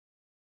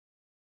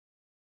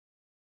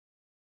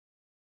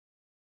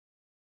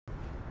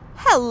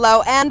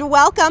Hello and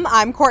welcome.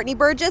 I'm Courtney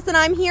Burgess and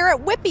I'm here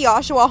at WHITBY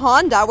OSHAWA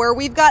Honda, where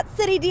we've got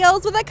city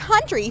deals with a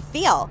country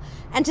feel.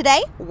 And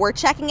today we're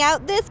checking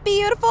out this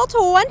beautiful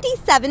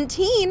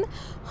 2017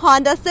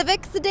 Honda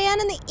Civic Sedan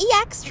in the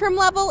EX trim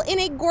level in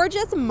a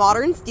gorgeous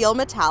modern steel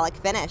metallic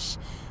finish.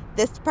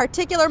 This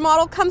particular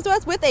model comes to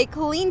us with a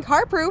clean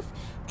carb roof,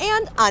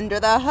 and under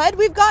the hood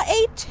we've got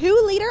a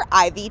 2-liter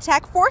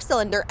iVTEC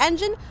 4-cylinder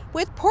engine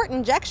with port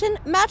injection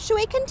matched to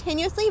a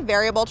continuously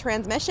variable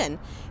transmission,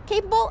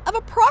 capable of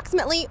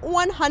approximately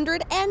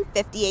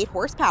 158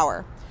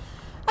 horsepower.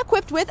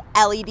 Equipped with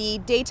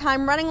LED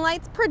daytime running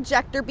lights,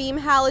 projector beam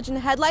halogen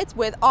headlights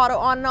with auto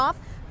on and off,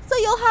 so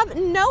you'll have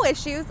no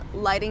issues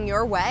lighting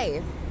your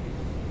way.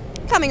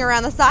 Coming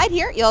around the side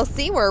here, you'll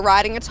see we're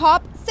riding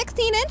atop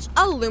 16-inch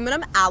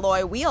aluminum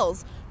alloy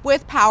wheels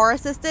with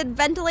power-assisted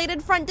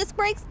ventilated front disc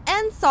brakes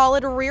and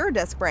solid rear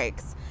disc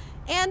brakes,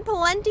 and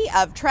plenty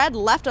of tread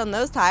left on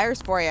those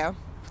tires for you.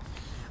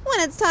 When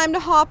it's time to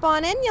hop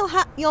on in,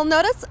 you'll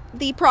notice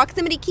the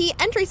proximity key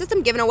entry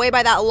system given away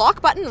by that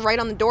lock button right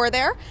on the door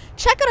there.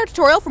 Check out our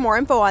tutorial for more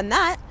info on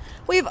that.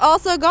 We've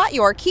also got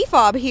your key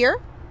fob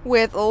here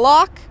with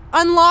lock,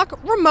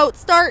 unlock, remote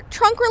start,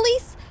 trunk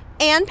release,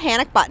 and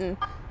panic button.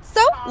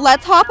 So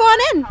let's hop on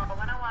in.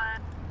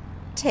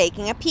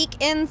 Taking a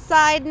peek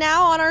inside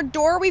now, on our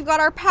door we've got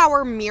our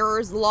power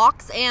mirrors,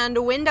 locks,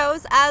 and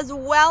windows, as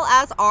well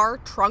as our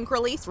trunk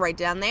release right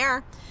down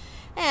there.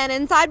 And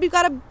inside we've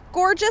got a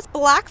gorgeous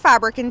black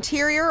fabric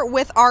interior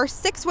with our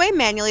 6-way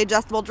manually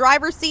adjustable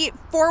driver's seat,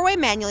 4-way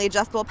manually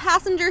adjustable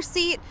passenger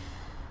seat.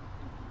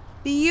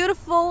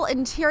 Beautiful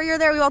interior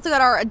there. We've also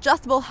got our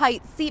adjustable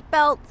height seat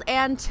belts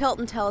and tilt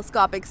and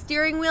telescopic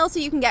steering wheel, so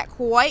you can get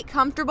quite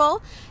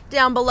comfortable.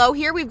 Down below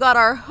here we've got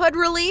our hood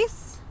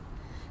release.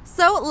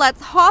 So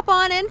let's hop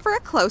on in for a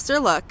closer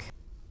look.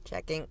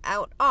 Checking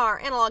out our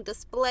analog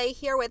display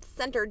here with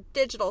center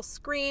digital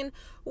screen,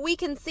 we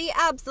can see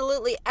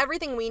absolutely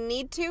everything we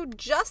need to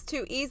just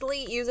too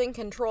easily using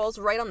controls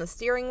right on the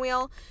steering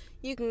wheel.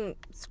 You can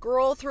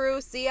scroll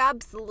through, see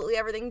absolutely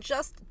everything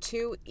just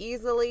too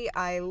easily.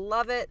 I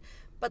love it.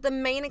 But the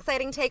main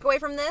exciting takeaway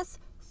from this,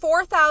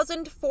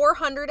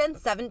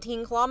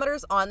 4,417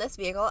 kilometers on this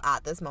vehicle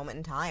at this moment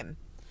in time.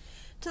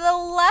 To the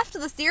left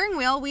of the steering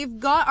wheel, we've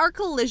got our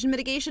collision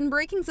mitigation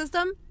braking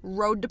system,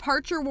 road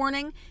departure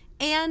warning,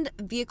 and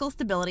vehicle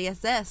stability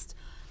assist.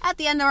 At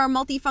the end of our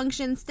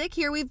multifunction stick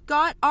here, we've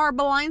got our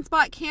blind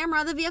spot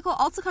camera. The vehicle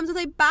also comes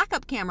with a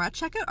backup camera.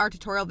 Check out our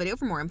tutorial video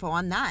for more info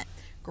on that.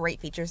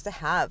 Great features to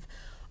have.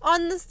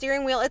 On the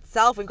steering wheel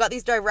itself, we've got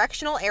these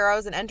directional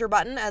arrows and enter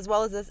button, as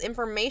well as this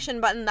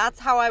information button. That's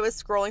how I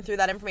was scrolling through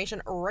that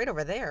information right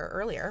over there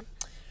earlier.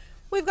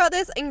 We've got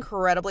this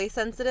incredibly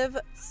sensitive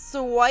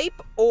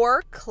swipe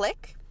or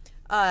click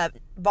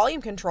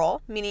volume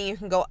control, meaning you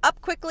can go up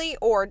quickly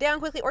or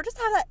down quickly, or just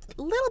have that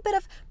little bit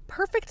of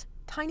perfect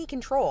tiny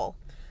control.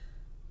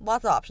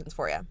 Lots of options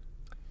for you.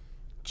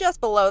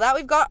 Just below that,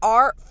 we've got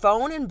our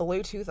phone and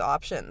Bluetooth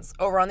options.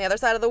 Over on the other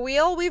side of the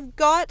wheel, we've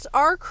got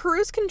our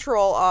cruise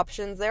control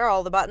options there,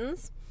 all the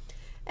buttons.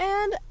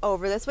 And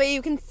over this way,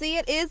 you can see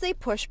it is a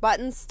push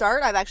button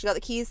start. I've actually got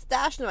the keys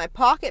stashed in my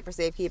pocket for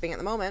safekeeping at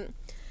the moment.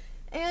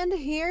 And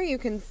here you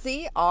can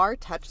see our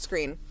touch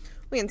screen.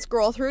 We can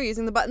scroll through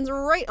using the buttons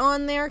right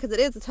on there because it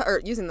is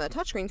using the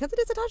touch screen because it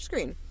is a touch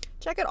screen.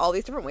 Check out all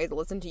these different ways to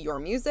listen to your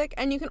music,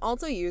 and you can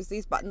also use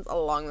these buttons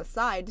along the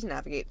side to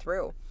navigate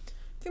through.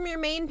 From your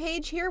main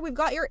page here, we've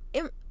got your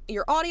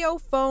audio,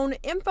 phone,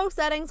 info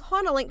settings,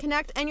 Honda Link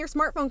Connect, and your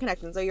smartphone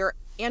connection, so your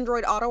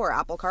Android Auto or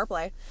Apple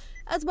CarPlay,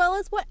 as well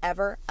as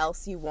whatever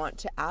else you want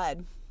to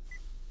add.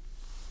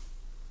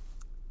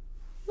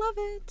 Love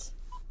it.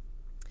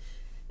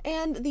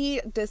 And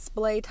the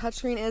display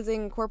touchscreen is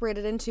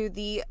incorporated into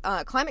the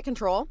climate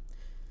control.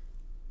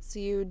 So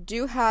you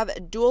do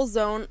have dual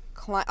zone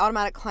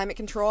automatic climate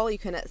control. You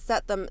can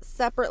set them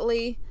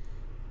separately,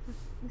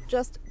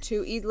 just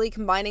too easily,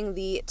 combining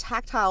the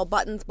tactile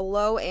buttons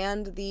below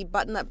and the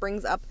button that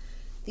brings up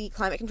the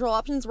climate control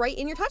options right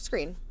in your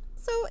touchscreen.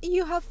 So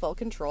you have full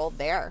control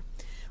there.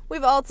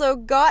 We've also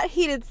got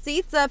heated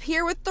seats up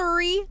here with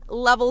 3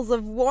 levels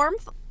of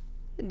warmth.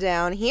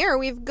 Down here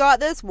we've got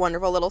this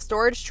wonderful little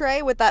storage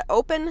tray with that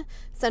open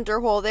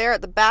center hole there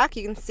at the back.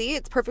 You can see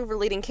it's perfect for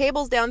leading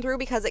cables down through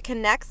because it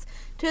connects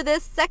to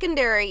this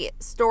secondary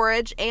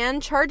storage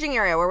and charging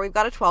area where we've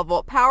got a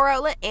 12-volt power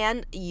outlet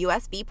and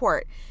USB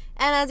port.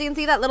 And as you can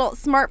see, that little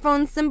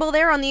smartphone symbol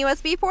there on the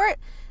USB port,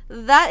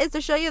 that is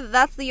to show you that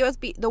that's the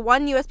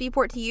one USB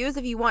port to use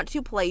if you want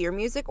to play your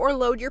music or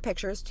load your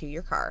pictures to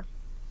your car.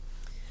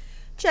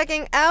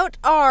 Checking out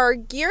our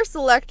gear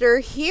selector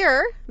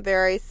here,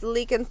 very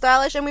sleek and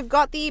stylish, and we've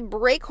got the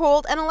brake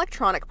hold and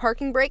electronic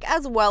parking brake,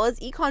 as well as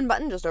econ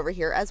button just over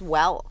here as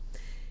well.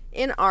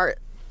 In our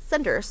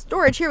center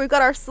storage here, we've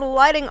got our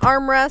sliding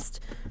armrest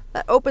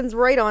that opens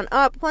right on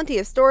up, plenty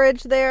of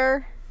storage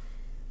there.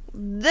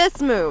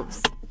 This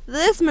moves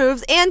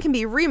and can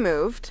be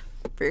removed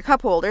for your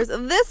cup holders.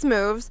 This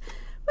moves.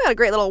 We got a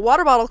great little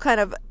water bottle kind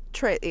of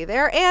tray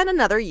there, and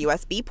another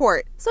USB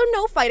port. So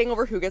no fighting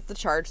over who gets to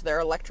charge their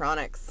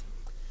electronics.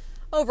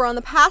 Over on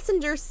the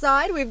passenger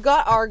side, we've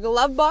got our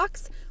glove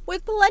box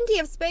with plenty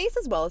of space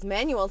as well as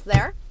manuals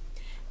there.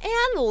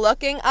 And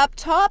looking up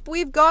top,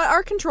 we've got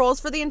our controls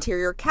for the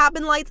interior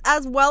cabin lights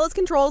as well as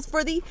controls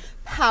for the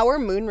power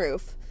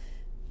moonroof.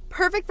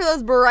 Perfect for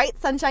those bright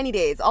sunshiny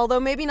days, although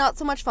maybe not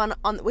so much fun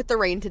with the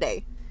rain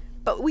today.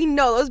 But we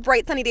know those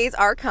bright sunny days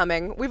are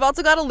coming. We've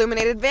also got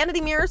illuminated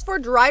vanity mirrors for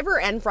driver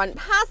and front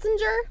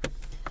passenger.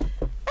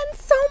 And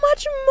so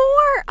much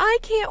more! I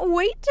can't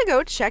wait to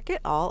go check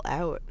it all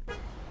out.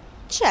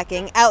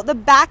 Checking out the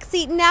back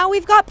seat now,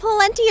 we've got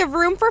plenty of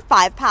room for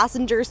 5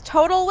 passengers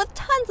total with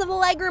tons of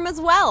legroom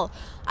as well.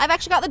 I've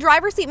actually got the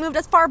driver's seat moved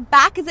as far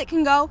back as it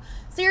can go,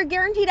 so you're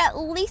guaranteed at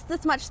least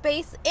this much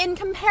space. In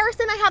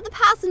comparison, I have the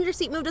passenger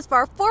seat moved as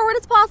far forward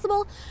as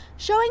possible,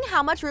 showing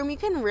how much room you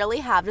can really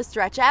have to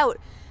stretch out.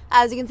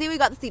 As you can see, we've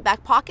got the seat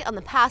back pocket on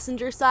the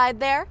passenger side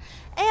there.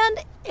 And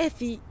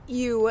if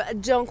you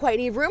don't quite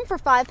need room for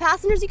 5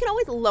 passengers, you can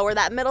always lower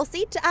that middle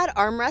seat to add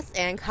armrests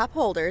and cup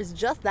holders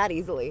just that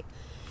easily.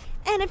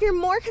 And if you're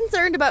more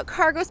concerned about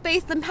cargo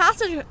space than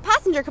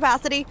passenger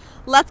capacity,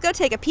 let's go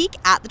take a peek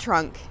at the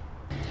trunk.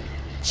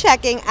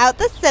 Checking out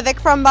the Civic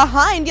from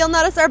behind, you'll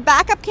notice our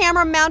backup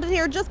camera mounted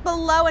here just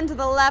below and to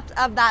the left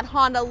of that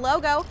Honda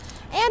logo.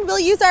 And we'll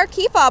use our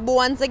key fob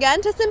once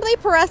again to simply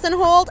press and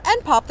hold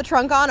and pop the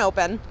trunk on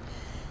open.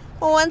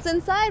 Once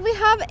inside, we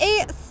have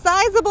a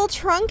sizable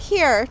trunk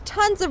here.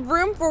 Tons of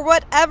room for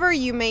whatever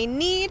you may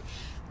need.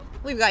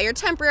 We've got your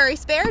temporary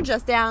spare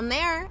just down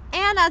there.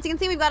 And as you can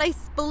see, we've got a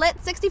split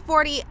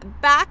 60/40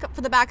 back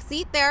for the back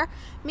seat there,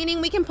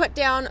 meaning we can put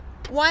down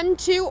 1,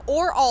 2,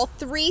 or all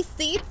 3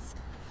 seats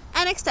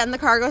and extend the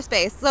cargo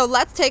space. So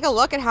let's take a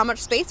look at how much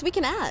space we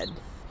can add.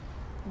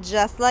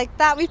 Just like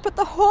that, we've put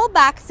the whole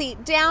back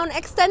seat down,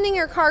 extending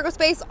your cargo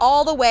space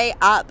all the way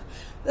up.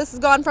 This has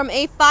gone from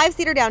a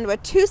 5-seater down to a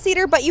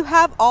 2-seater, but you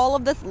have all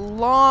of this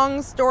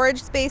long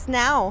storage space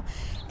now.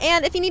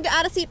 And if you need to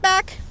add a seat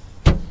back,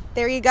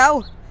 there you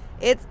go.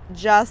 It's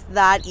just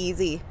that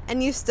easy.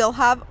 And you still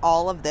have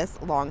all of this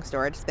long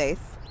storage space.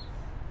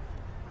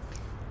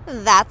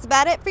 That's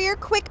about it for your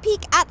quick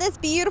peek at this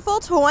beautiful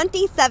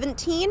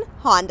 2017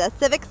 Honda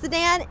Civic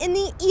Sedan in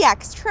the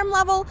EX trim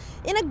level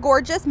in a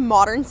gorgeous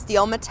modern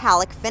steel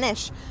metallic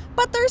finish.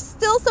 But there's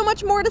still so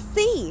much more to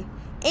see.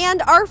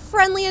 And our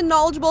friendly and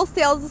knowledgeable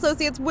sales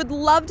associates would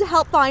love to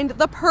help find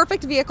the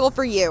perfect vehicle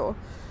for you.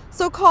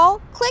 So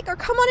call, click, or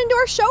come on into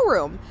our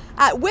showroom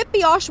at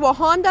WHITBY OSHAWA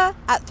Honda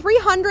at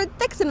 300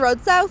 Thixon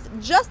Road South,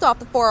 just off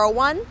the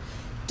 401.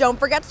 Don't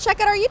forget to check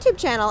out our YouTube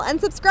channel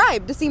and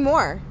subscribe to see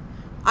more.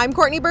 I'm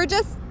Courtney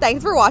Burgess.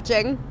 Thanks for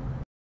watching.